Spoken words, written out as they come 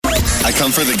I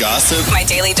come for the gossip. My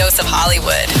daily dose of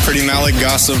Hollywood. Pretty Malik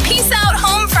gossip. Peace out,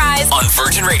 home fries. On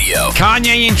Virgin Radio.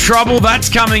 Kanye in trouble. That's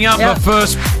coming up. Yep. But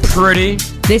first, Pretty.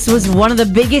 This was one of the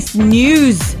biggest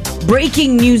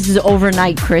breaking news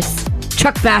overnight, Chris.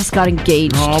 Chuck Bass got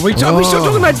engaged. Oh, we still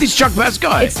talking about this Chuck Bass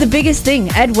guy? It's the biggest thing.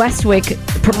 Ed Westwick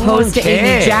proposed to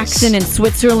Amy Jackson in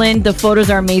Switzerland. The photos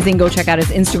are amazing. Go check out his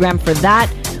Instagram for that.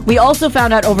 We also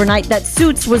found out overnight that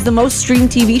Suits was the most streamed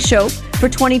TV show for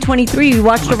 2023. We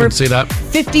watched over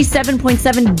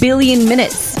 57.7 billion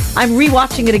minutes. I'm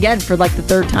rewatching it again for like the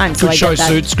third time. So Good show,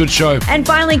 Suits. Good show. And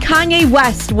finally, Kanye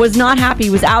West was not happy. He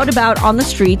was out about on the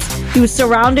streets. He was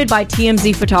surrounded by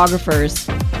TMZ photographers.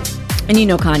 And you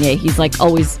know Kanye, he's like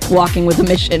always walking with a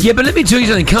mission. Yeah, but let me tell you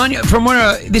something. Kanye, from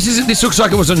where this looks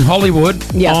like it was in Hollywood.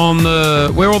 Yeah. On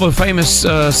where all the famous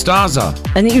stars are.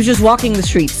 And he was just walking the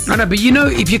streets. I know, but you know,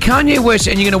 if you're Kanye West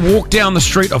and you're going to walk down the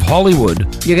street of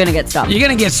Hollywood, you're going to get stopped. You're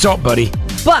going to get stopped, buddy.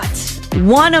 But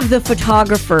one of the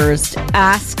photographers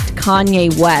asked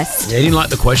Kanye West. Yeah, he didn't like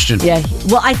the question. Yeah.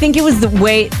 Well, I think it was the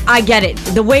way, I get it.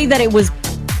 The way that it was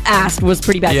asked was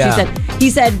pretty bad. Yeah. He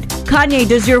said, Kanye,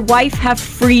 does your wife have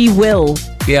free will?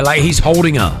 Yeah, like he's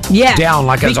holding her down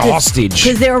like as a hostage.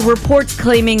 Because there are reports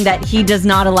claiming that he does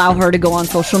not allow her to go on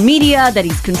social media, that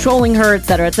he's controlling her,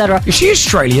 etc., etc. Is she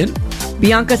Australian?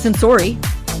 Bianca Censori.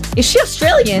 Is she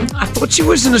Australian? I thought she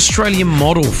was an Australian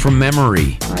model from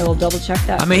memory. I will double check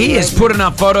that. I mean, he has put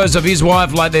enough photos of his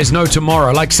wife like there's no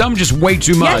tomorrow. Like some just way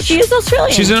too much. Yeah, she is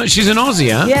Australian. She's an Aussie,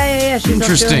 huh? Yeah. She's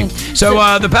interesting. Australian.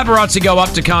 So the paparazzi go up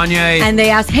to Kanye. And they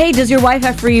ask, hey, does your wife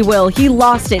have free will? He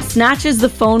lost it, snatches the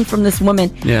phone from this woman,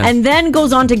 and then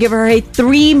goes on to give her a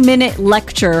 3-minute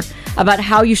lecture about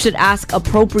how you should ask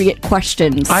appropriate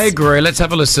questions. I agree. Let's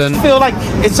have a listen. I feel like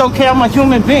it's okay. I'm a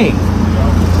human being.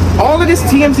 All of this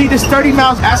TMZ, this 30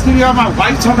 miles asking me about my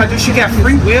wife, talking about she got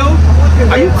free will.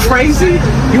 Are you crazy?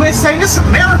 You insane? This is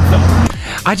America.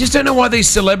 I just don't know why these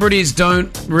celebrities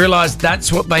don't realize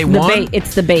that's what they want. Bait.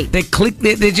 It's the bait.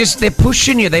 They're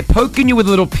pushing you. They're poking you with a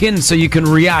little pin so you can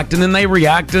react, and then they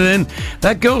react, and then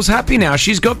that girl's happy now.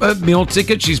 She's got her meal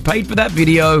ticket. She's paid for that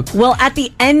video. Well, at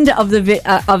the end of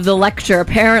the lecture,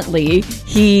 apparently,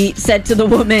 he said to the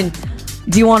woman,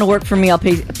 do you want to work for me? I'll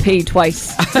pay you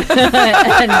twice.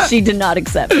 And she did not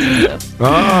accept. So.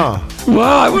 Oh.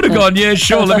 Well, I would have gone, yeah,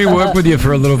 sure, let me work with you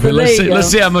for a little bit. Let's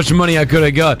see how much money I could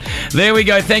have got. There we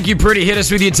go. Thank you, Pretty. Hit us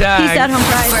with your tag. Peace out, home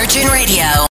fries. Virgin Radio.